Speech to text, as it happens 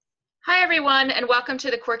Hi, everyone, and welcome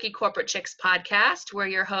to the Quirky Corporate Chicks podcast. We're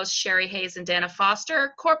your hosts, Sherry Hayes and Dana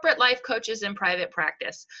Foster, corporate life coaches in private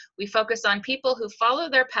practice. We focus on people who follow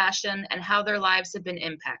their passion and how their lives have been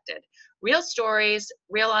impacted. Real stories,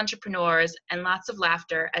 real entrepreneurs, and lots of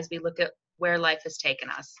laughter as we look at where life has taken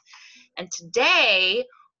us. And today,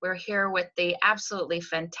 we're here with the absolutely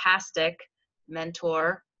fantastic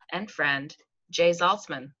mentor and friend, Jay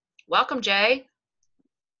Zaltzman. Welcome, Jay.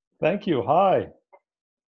 Thank you. Hi.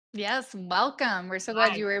 Yes, welcome. We're so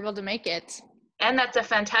glad you were able to make it. And that's a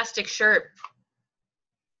fantastic shirt.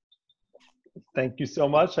 Thank you so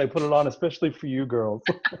much. I put it on especially for you girls.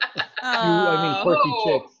 Quirky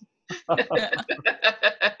chicks.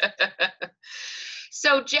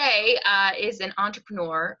 So Jay is an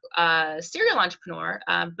entrepreneur, serial entrepreneur,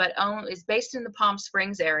 but is based in the Palm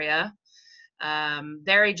Springs area.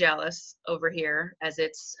 Very jealous over here as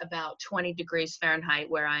it's about 20 degrees Fahrenheit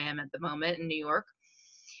where I am at the moment in New York.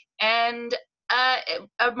 And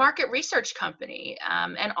a market research company,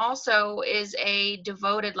 and also is a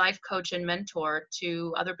devoted life coach and mentor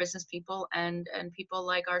to other business people and people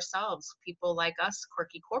like ourselves, people like us,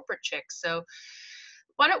 quirky corporate chicks. So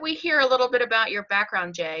why don't we hear a little bit about your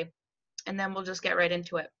background, Jay, and then we'll just get right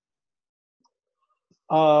into it.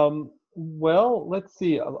 Well, let's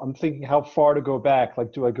see. I'm thinking how far to go back.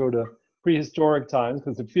 Like, do I go to prehistoric times?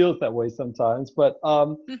 Because it feels that way sometimes. But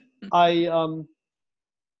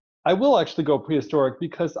I will actually go prehistoric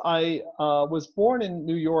because I was born in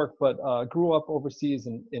New York, but grew up overseas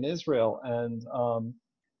in Israel. And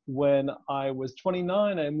when I was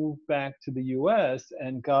 29, I moved back to the US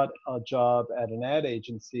and got a job at an ad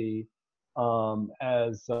agency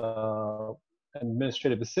as an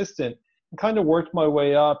administrative assistant. And kind of worked my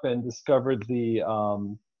way up and discovered the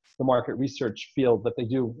market research field that they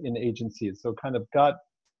do in agencies. So kind of got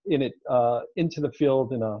in it into the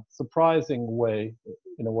field in a surprising way,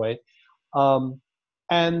 in a way. I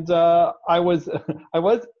was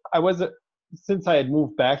since I had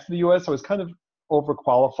moved back to the US, I was kind of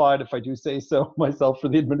overqualified, if I do say so myself, for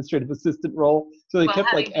the administrative assistant role. So they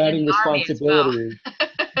kept like adding responsibilities.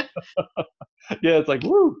 Well. Yeah, it's like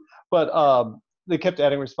woo. But they kept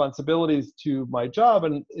adding responsibilities to my job,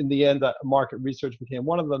 and in the end, market research became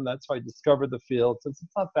one of them. That's how I discovered the field. Since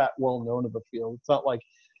it's not that well known of a field, it's not like,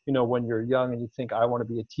 you know, when you're young and you think I want to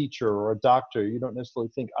be a teacher or a doctor, you don't necessarily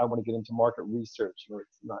think I want to get into market research. You know,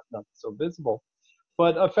 it's not so visible.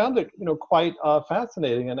 But I found it, you know, quite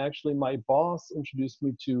fascinating. And actually, my boss introduced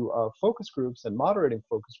me to focus groups and moderating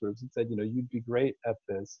focus groups, and said, you know, you'd be great at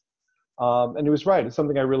this. And he was right. It's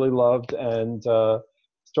something I really loved, and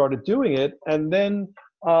started doing it. And then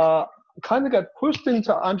kind of got pushed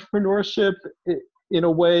into entrepreneurship in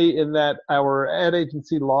a way, in that our ad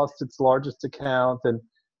agency lost its largest account, and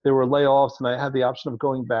there were layoffs, and I had the option of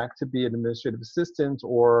going back to be an administrative assistant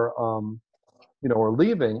or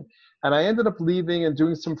leaving. And I ended up leaving and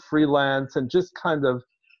doing some freelance, and just kind of,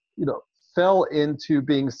 you know, fell into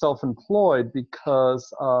being self-employed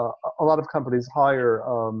because a lot of companies hire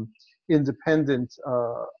independent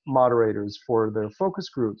moderators for their focus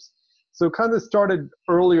groups. So kind of started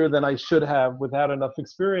earlier than I should have without enough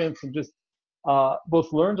experience, and just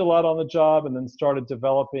both learned a lot on the job, and then started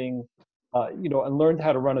developing, and learned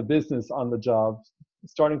how to run a business on the job,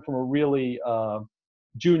 starting from a really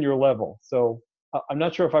junior level. So I'm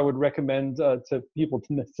not sure if I would recommend to people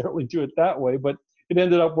to necessarily do it that way, but it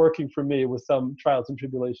ended up working for me with some trials and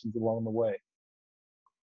tribulations along the way.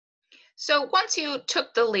 So once you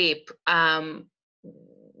took the leap,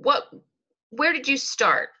 where did you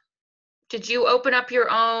start? Did you open up your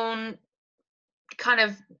own kind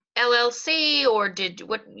of LLC, or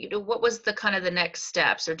what was the kind of the next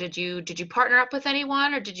steps? Or did you partner up with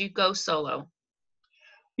anyone, or did you go solo?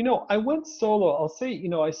 You know, I went solo. I'll say, you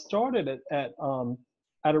know, I started at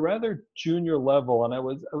a rather junior level, and I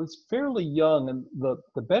was fairly young. And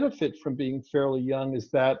the benefit from being fairly young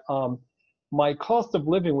is that my cost of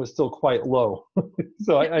living was still quite low.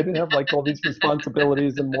 So I didn't have like all these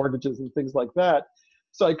responsibilities and mortgages and things like that.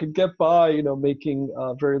 So I could get by, you know, making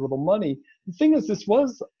very little money. The thing is, this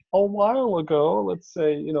was a while ago, let's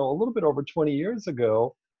say, you know, a little bit over 20 years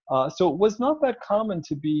ago. So it was not that common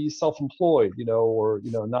to be self-employed, you know, or,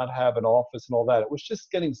 you know, not have an office and all that. It was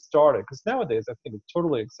just getting started, because nowadays I think it's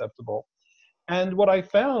totally acceptable. And what I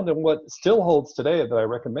found, and what still holds today that I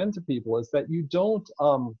recommend to people, is that you don't,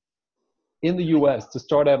 in the US, to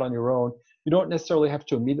start out on your own, you don't necessarily have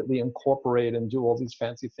to immediately incorporate and do all these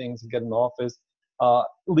fancy things and get an office.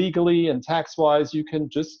 Legally and tax-wise, you can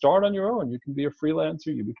just start on your own. You can be a freelancer,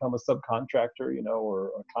 you become a subcontractor, you know,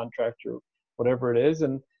 or a contractor, whatever it is,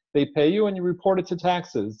 and they pay you and you report it to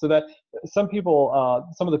taxes. So that some people,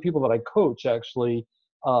 some of the people that I coach actually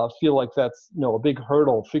feel like that's, a big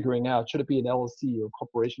hurdle figuring out, should it be an LLC or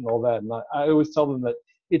corporation, all that. And I always tell them that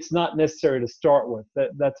it's not necessary to start with.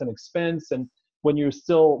 That's an expense. And when you're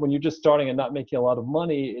just starting and not making a lot of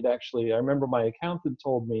money, I remember my accountant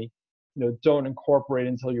told me, don't incorporate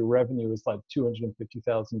until your revenue is like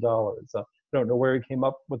 $250,000. I don't know where he came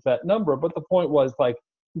up with that number, but the point was, like,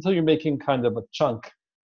 until you're making kind of a chunk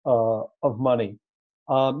of money.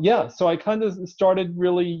 So I kind of started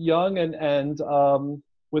really young and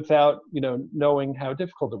without, knowing how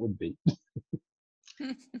difficult it would be.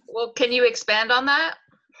 Well, can you expand on that?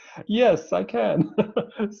 Yes, I can.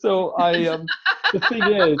 So the thing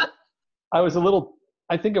is,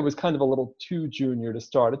 I think I was kind of a little too junior to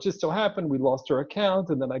start. It just so happened we lost our account,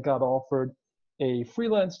 and then I got offered a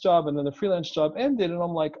freelance job, and then the freelance job ended, and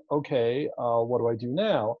I'm like, okay, what do I do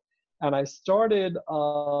now? And I started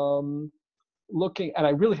looking, and I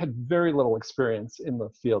really had very little experience in the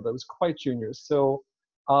field. I was quite junior. So,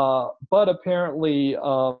 but apparently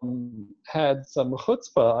had some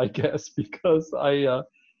chutzpah, I guess, because I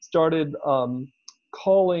started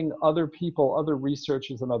calling other people, other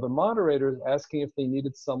researchers and other moderators, asking if they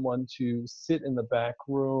needed someone to sit in the back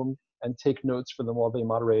room and take notes for them while they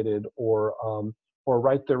moderated, or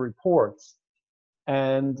write their reports.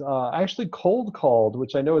 And I actually cold called,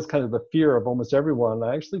 which I know is kind of the fear of almost everyone.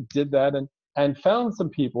 I actually did that and found some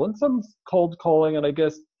people, and some cold calling, and I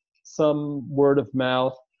guess some word of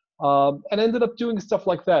mouth, and ended up doing stuff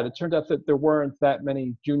like that. It turned out that there weren't that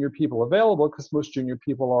many junior people available, because most junior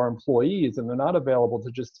people are employees and they're not available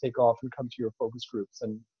to just take off and come to your focus groups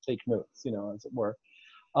and take notes, as it were.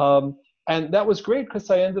 And that was great,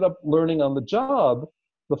 because I ended up learning on the job.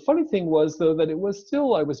 The funny thing was, though, that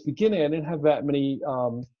I was beginning. I didn't have that many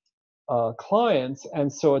clients.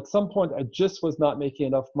 And so at some point, I just was not making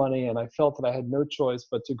enough money, and I felt that I had no choice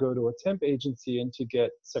but to go to a temp agency and to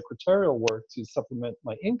get secretarial work to supplement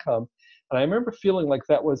my income. And I remember feeling like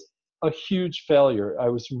that was a huge failure. I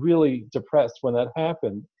was really depressed when that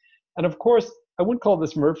happened. And of course, I wouldn't call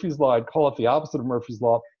this Murphy's Law. I'd call it the opposite of Murphy's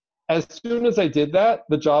Law. As soon as I did that,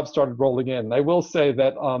 the job started rolling in. And I will say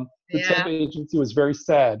that the temp agency was very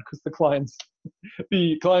sad, because the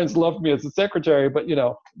clients loved me as a secretary, but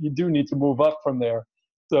you do need to move up from there.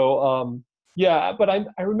 So but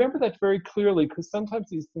I remember that very clearly, because sometimes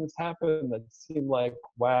these things happen that seem like,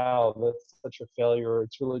 wow, that's such a failure,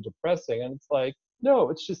 it's really depressing. And it's like, no,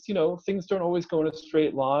 it's just, things don't always go in a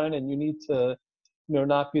straight line, and you need to,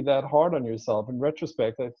 not be that hard on yourself. In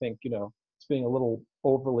retrospect, I think, it's being a little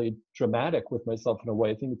overly dramatic with myself in a way.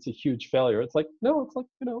 I think it's a huge failure. It's like, no, it's like,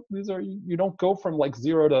 you don't go from like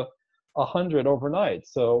 0 to 100 overnight.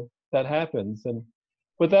 So that happens.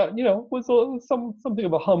 But that, was something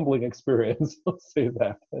of a humbling experience. Let's say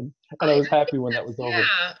that. And I was happy when that was over.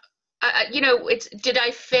 Yeah. Did I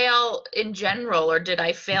fail in general, or did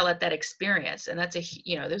I fail at that experience? And that's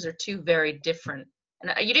those are two very different.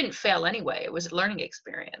 And you didn't fail anyway. It was a learning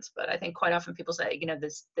experience. But I think quite often people say,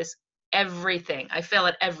 this everything. I fail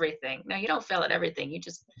at everything. No, you don't fail at everything. You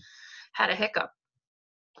just had a hiccup.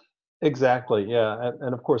 Exactly. Yeah.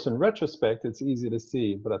 And of course, in retrospect, it's easy to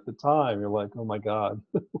see. But at the time, you're like, oh my God,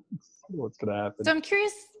 what's going to happen? So I'm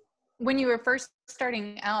curious, when you were first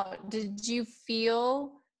starting out, did you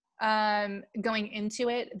feel going into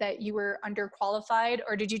it that you were underqualified,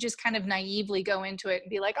 or did you just kind of naively go into it and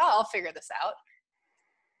be like, oh, I'll figure this out?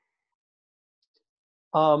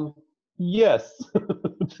 Yes.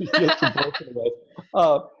 Yes, to both of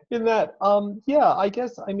us. In that, I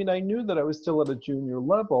guess, I knew that I was still at a junior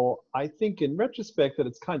level. I think in retrospect that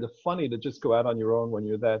it's kind of funny to just go out on your own when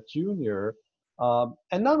you're that junior,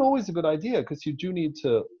 and not always a good idea, because you do need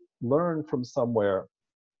to learn from somewhere.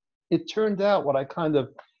 It turned out what I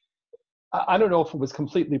don't know if it was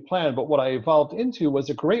completely planned, but what I evolved into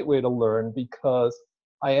was a great way to learn, because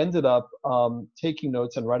I ended up taking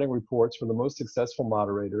notes and writing reports for the most successful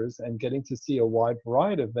moderators and getting to see a wide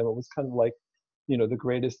variety of them. It was kind of like, the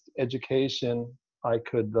greatest education I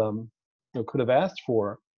could have asked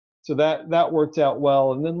for. So that worked out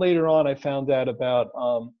well. And then later on, I found out about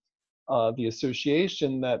the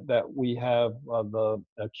association that we have, the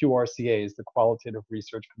QRCAs, the Qualitative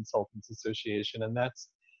Research Consultants Association, and that's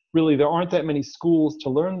really, there aren't that many schools to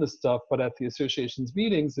learn this stuff, but at the association's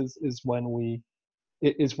meetings is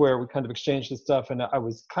where we kind of exchange this stuff. And I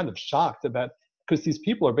was kind of shocked because these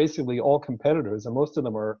people are basically all competitors, and most of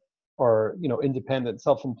them are independent,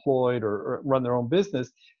 self-employed, or run their own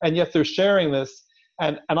business, and yet they're sharing this.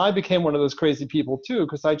 And I became one of those crazy people too,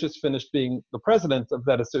 because I just finished being the president of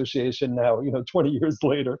that association now, 20 years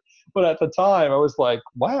later. But at the time, I was like,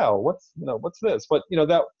 wow, what's this? But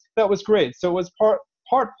that was great. So it was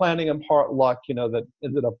part planning and part luck, that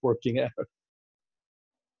ended up working out.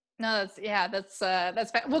 No, that's well,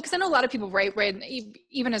 because I know a lot of people, right,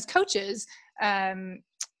 even as coaches,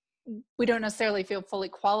 we don't necessarily feel fully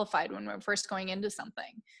qualified when we're first going into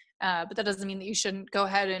something. But that doesn't mean that you shouldn't go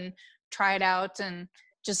ahead and try it out and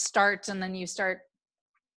just start, and then you start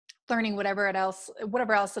learning whatever else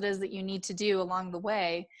it is that you need to do along the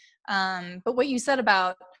way. But what you said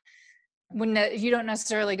about when you don't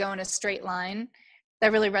necessarily go in a straight line,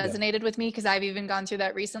 that really resonated with me, because I've even gone through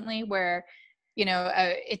that recently where,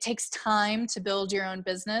 it takes time to build your own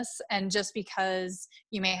business. And just because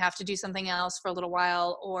you may have to do something else for a little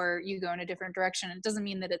while, or you go in a different direction, it doesn't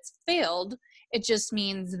mean that it's failed. It just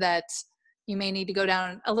means that you may need to go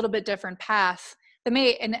down a little bit different path that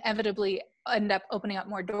may inevitably end up opening up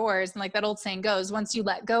more doors. And like that old saying goes, once you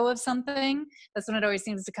let go of something, that's when it always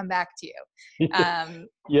seems to come back to you.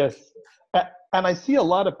 Yes. And I see a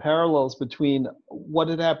lot of parallels between what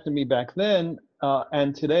had happened to me back then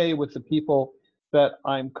and today with the people that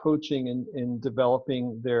I'm coaching in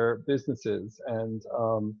developing their businesses, and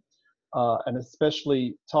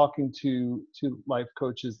especially talking to life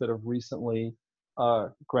coaches that have recently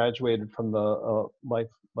graduated from the life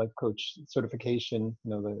coach certification,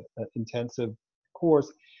 the intensive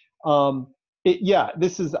course. I'm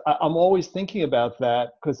always thinking about that,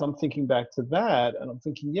 because I'm thinking back to that, and I'm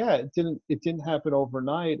thinking, it didn't happen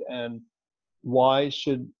overnight, and why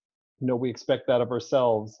should we expect that of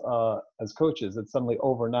ourselves as coaches, that suddenly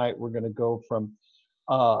overnight we're going to go from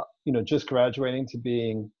just graduating to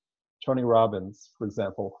being Tony Robbins, for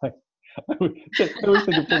example. I always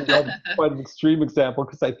think of Tony Robbins as quite an extreme example,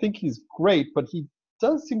 because I think he's great, but he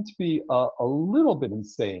does seem to be a little bit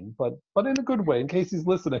insane, but in a good way, in case he's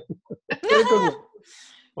listening. In a good way.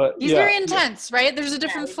 But he's very intense, right? There's a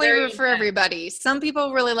different flavor for everybody. Some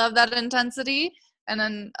people really love that intensity, and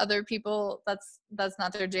then other people, that's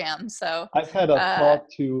not their jam. So I've had a thought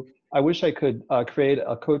I wish I could create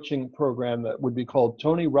a coaching program that would be called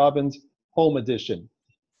Tony Robbins Home Edition.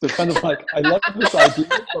 So kind of like, I love this idea,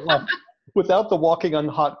 but like without the walking on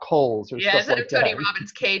hot coals or stuff like that. Tony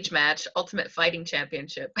Robbins cage match, Ultimate Fighting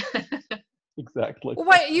Championship. Exactly.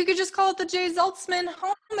 Why, you could just call it the Jay Zaltzman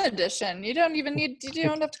Home Edition. You don't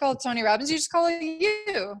have to call it Tony Robbins. You just call it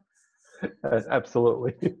you.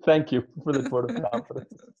 Absolutely. Thank you for the vote of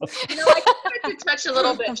confidence. I wanted to touch a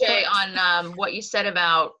little bit, Jay, on what you said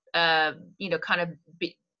about, kind of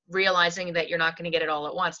realizing that you're not going to get it all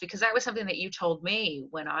at once, because that was something that you told me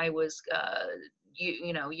when I was,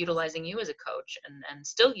 utilizing you as a coach, and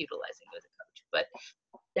still utilizing you as a coach, but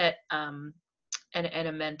that, and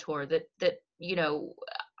a mentor, that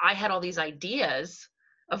I had all these ideas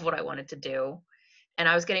of what I wanted to do, and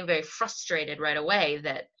I was getting very frustrated right away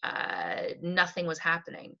that nothing was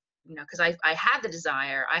happening, because I had the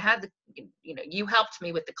desire, I had you helped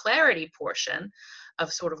me with the clarity portion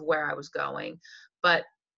of sort of where I was going, but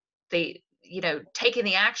taking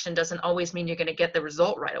the action doesn't always mean you're going to get the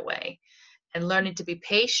result right away. And learning to be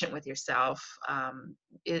patient with yourself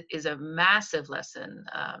is a massive lesson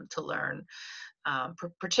to learn,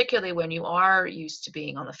 particularly when you are used to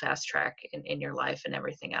being on the fast track in your life and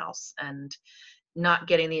everything else, and not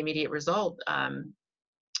getting the immediate result,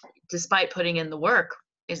 despite putting in the work,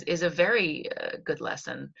 is a very good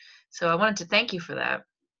lesson. So I wanted to thank you for that.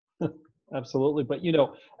 Absolutely. But,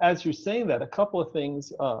 as you're saying that, a couple of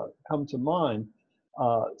things come to mind.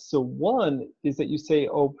 So one is that you say,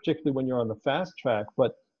 particularly when you're on the fast track,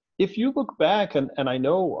 but if you look back, and I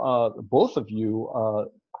know both of you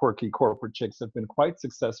quirky corporate chicks have been quite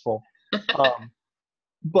successful,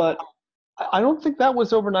 but I don't think that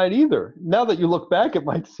was overnight either. Now that you look back, it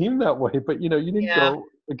might seem that way, but you didn't go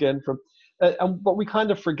again from, but we kind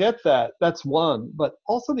of forget that. That's one. But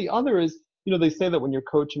also the other is, they say that when you're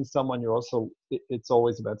coaching someone, it's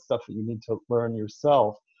always about stuff that you need to learn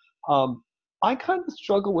yourself. I kind of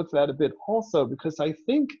struggle with that a bit also, because I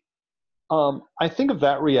think of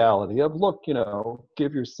that reality of, look,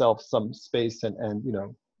 give yourself some space and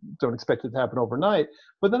don't expect it to happen overnight.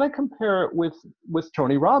 But then I compare it with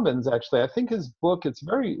Tony Robbins. Actually, I think his book, it's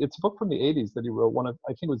a book from the 80s that he wrote.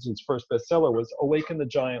 I think it was his first bestseller, was Awaken the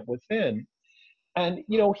Giant Within. And,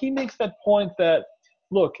 he makes that point that,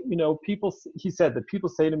 look, he said that people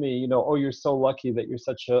say to me, oh, you're so lucky that you're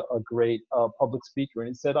such a great public speaker. And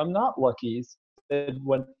he said, I'm not lucky. He said,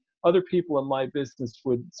 when other people in my business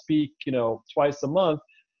would speak, twice a month,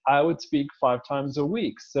 I would speak 5 times a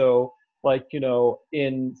week. So like,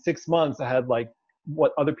 in 6 months, I had like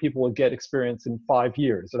what other people would get experience in 5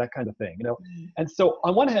 years, or that kind of thing, And so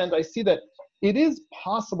on one hand, I see that it is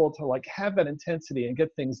possible to like have that intensity and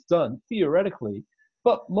get things done theoretically.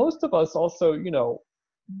 But most of us also,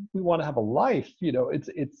 we want to have a life,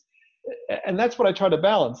 and that's what I try to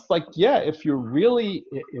balance. Like, yeah, if you really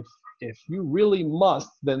must,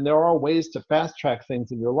 then there are ways to fast track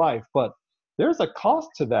things in your life, but there's a cost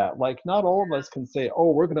to that. Like, not all of us can say,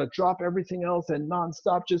 oh, we're going to drop everything else and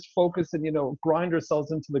nonstop just focus and, grind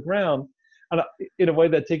ourselves into the ground. And in a way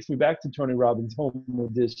that takes me back to Tony Robbins' Home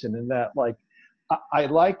Edition, and that, like,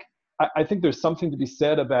 I think there's something to be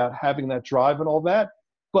said about having that drive and all that,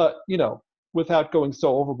 but, without going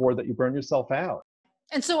so overboard that you burn yourself out.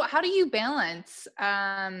 And so how do you balance,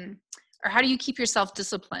 or how do you keep yourself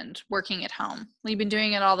disciplined working at home? Well, you've been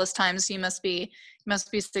doing it all this time, so you must be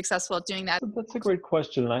successful at doing that. That's a great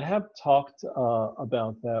question. And I have talked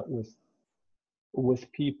about that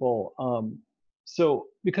with people. So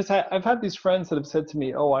because I've had these friends that have said to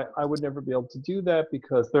me, oh, I would never be able to do that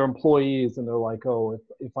because they're employees, and they're like, oh,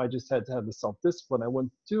 if I just had to have the self-discipline, I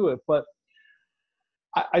wouldn't do it. But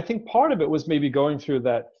I think part of it was maybe going through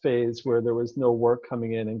that phase where there was no work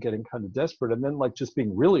coming in and getting kind of desperate, and then like just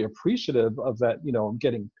being really appreciative of that, I'm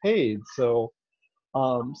getting paid. So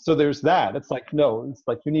there's that. It's like, no, it's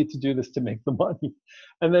like, you need to do this to make the money.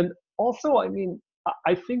 And then also, I mean,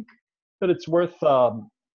 I think that it's worth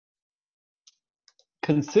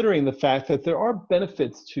considering the fact that there are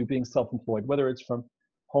benefits to being self-employed, whether it's from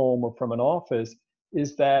home or from an office,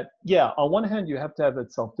 is that, yeah, on one hand, you have to have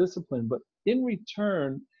that self-discipline, but in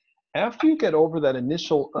return, after you get over that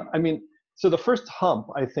initial, so the first hump,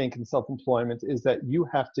 I think, in self-employment is that you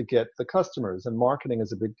have to get the customers, and marketing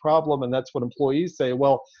is a big problem. And that's what employees say.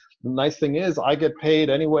 Well, the nice thing is I get paid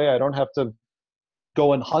anyway. I don't have to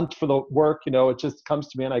go and hunt for the work. It just comes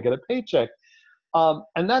to me and I get a paycheck.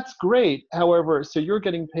 And that's great. However, so you're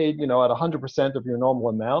getting paid, at 100% of your normal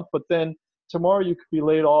amount, but then tomorrow you could be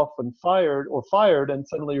laid off and fired, and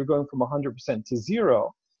suddenly you're going from 100% to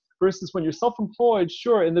zero. Versus when you're self-employed,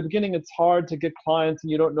 sure, in the beginning it's hard to get clients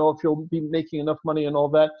and you don't know if you'll be making enough money and all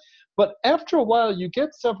that. But after a while, you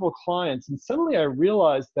get several clients, and suddenly I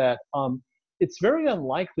realized that it's very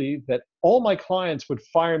unlikely that all my clients would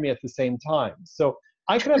fire me at the same time. So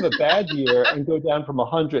I could have a bad year and go down from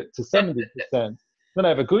 100 to 70%. Then I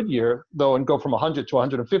have a good year, though, and go from 100 to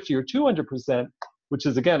 150 or 200%, which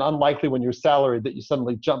is, again, unlikely when you're salaried that you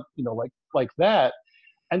suddenly jump, like that.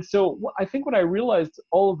 And so I think when I realized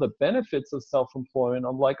all of the benefits of self-employment,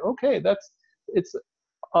 I'm like, okay, it's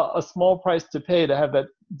a small price to pay to have that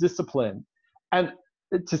discipline. And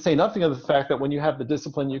to say nothing of the fact that when you have the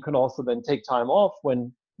discipline, you can also then take time off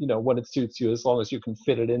when it suits you, as long as you can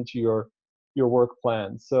fit it into your work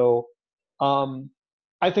plan. So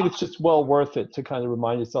I think it's just well worth it to kind of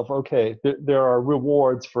remind yourself, okay, there are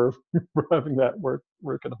rewards for having that work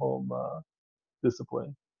at home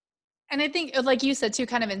discipline. And I think, like you said too,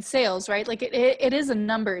 kind of in sales, right? Like it is a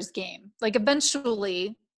numbers game. Like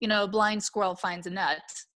eventually, a blind squirrel finds a nut.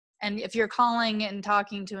 And if you're calling and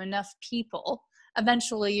talking to enough people,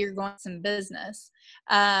 eventually you're going to some business.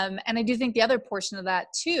 And I do think the other portion of that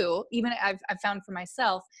too, even I've found for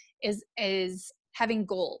myself, is having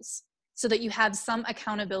goals, so that you have some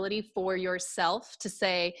accountability for yourself to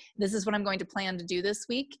say, this is what I'm going to plan to do this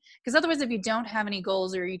week. Because otherwise, if you don't have any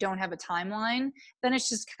goals or you don't have a timeline, then it's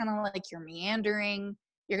just kind of like you're meandering,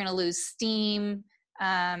 you're going to lose steam.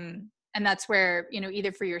 And that's where,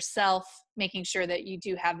 either for yourself, making sure that you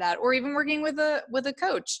do have that, or even working with a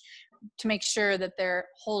coach to make sure that they're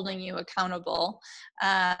holding you accountable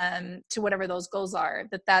to whatever those goals are,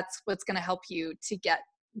 that's what's going to help you to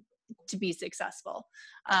be successfar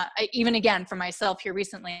even again for myself here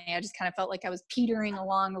recently, I just kind of felt like I was petering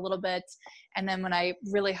along a little bit. And then when I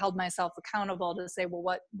really held myself accountable to say, well,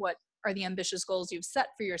 what are the ambitious goals you've set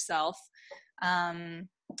for yourself? I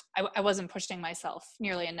wasn't pushing myself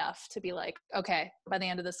nearly enough to be like, okay, by the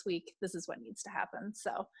end of this week, this is what needs to happen.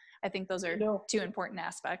 So I think those are two important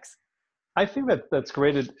aspects. I think that's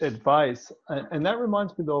great advice. And that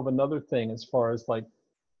reminds me though of another thing, as far as like,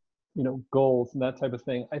 goals and that type of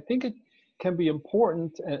thing. I think it can be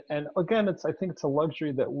important. And again, I think it's a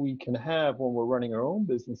luxury that we can have when we're running our own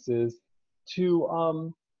businesses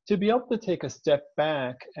to be able to take a step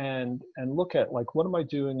back and look at, like, what am I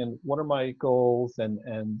doing and what are my goals and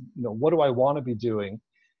what do I want to be doing?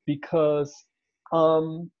 Because,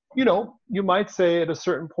 you might say at a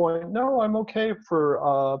certain point, no, I'm okay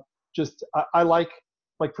for I like,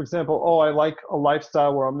 for example, I like a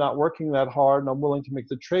lifestyle where I'm not working that hard and I'm willing to make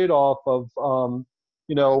the trade-off of,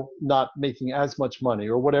 not making as much money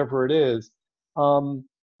or whatever it is.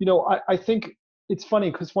 I think it's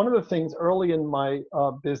funny because one of the things early in my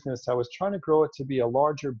business, I was trying to grow it to be a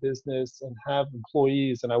larger business and have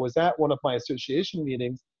employees. And I was at one of my association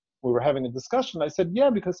meetings. We were having a discussion. I said,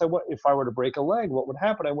 yeah, because if I were to break a leg, what would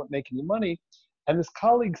happen? I wouldn't make any money. And this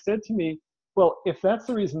colleague said to me, well, if that's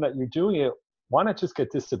the reason that you're doing it, why not just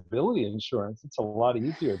get disability insurance? It's a lot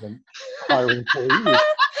easier than hiring employees.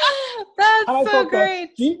 That's And I so thought that's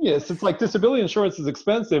great. genius. It's like disability insurance is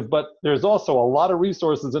expensive, but there's also a lot of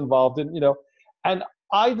resources involved in, and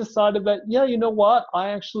I decided that, yeah, you know what? I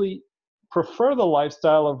actually prefer the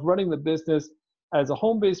lifestyle of running the business as a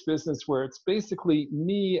home-based business where it's basically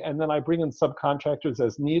me and then I bring in subcontractors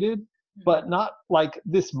as needed, but not like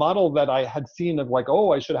this model that I had seen of like,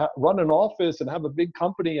 oh, I should run an office and have a big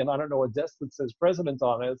company and I don't know, a desk that says president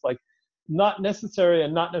on it. It's like, not necessary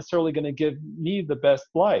and not necessarily going to give me the best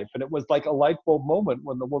life. And it was like a light bulb moment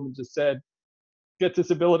when the woman just said, get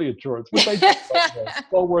disability insurance, which I did.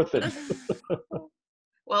 Well worth it.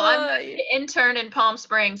 Well, I'm ready to intern in Palm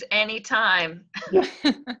Springs anytime. Yeah.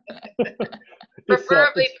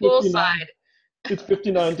 Preferably poolside. It's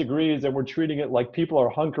 59 degrees and we're treating it like people are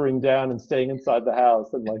hunkering down and staying inside the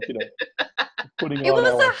house and like, putting It on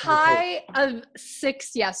was our a high of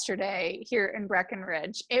 6 yesterday here in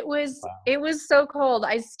Breckenridge. It was so cold.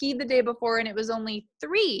 I skied the day before and it was only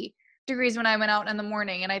 3 degrees when I went out in the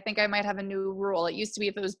morning. And I think I might have a new rule. It used to be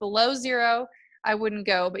if it was below 0, I wouldn't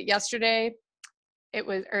go. But yesterday it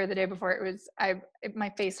was, or the day before it was, my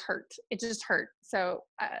face hurt. It just hurt. So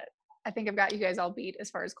I think I've got you guys all beat as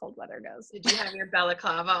far as cold weather goes. Did you have your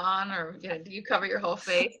balaclava on, or do you cover your whole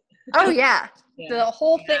face? Oh yeah. The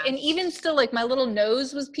whole thing. And even still, like, my little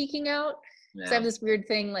nose was peeking out. So I have this weird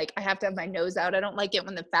thing, like I have to have my nose out. I don't like it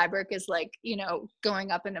when the fabric is like, going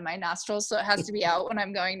up into my nostrils. So it has to be out when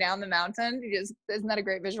I'm going down the mountain, because isn't that a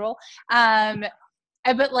great visual?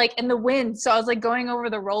 But like in the wind, so I was like going over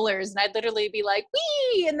the rollers and I'd literally be like,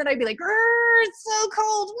 wee, and then I'd be like, it's so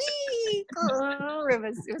cold, wee.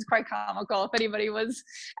 It was quite comical if anybody was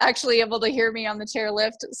actually able to hear me on the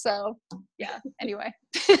chairlift. So yeah, anyway.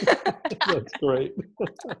 That's great.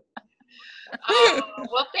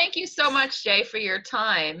 Well, thank you so much, Jay, for your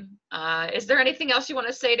time. Is there anything else you want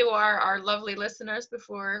to say to our lovely listeners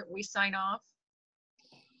before we sign off?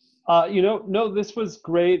 No, this was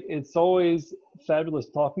great. It's always fabulous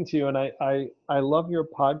talking to you. And I love your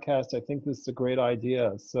podcast. I think this is a great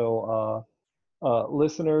idea. So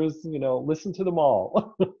listeners, listen to them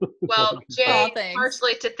all. Well, Jay,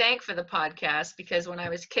 partially to thank for the podcast, because when I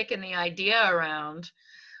was kicking the idea around,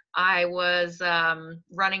 I was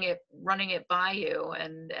running it by you,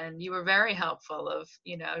 and you were very helpful of,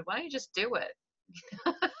 why don't you just do it?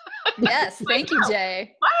 Yes, thank you,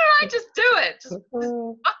 Jay. Why don't I just do it? Just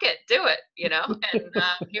fuck it, do it,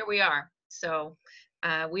 and here we are. So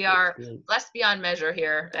we are blessed beyond measure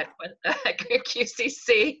here at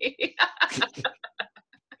QCC.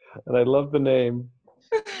 And I love the name.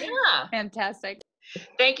 Yeah. Fantastic.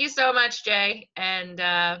 Thank you so much, Jay. And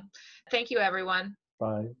thank you, everyone.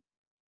 Bye.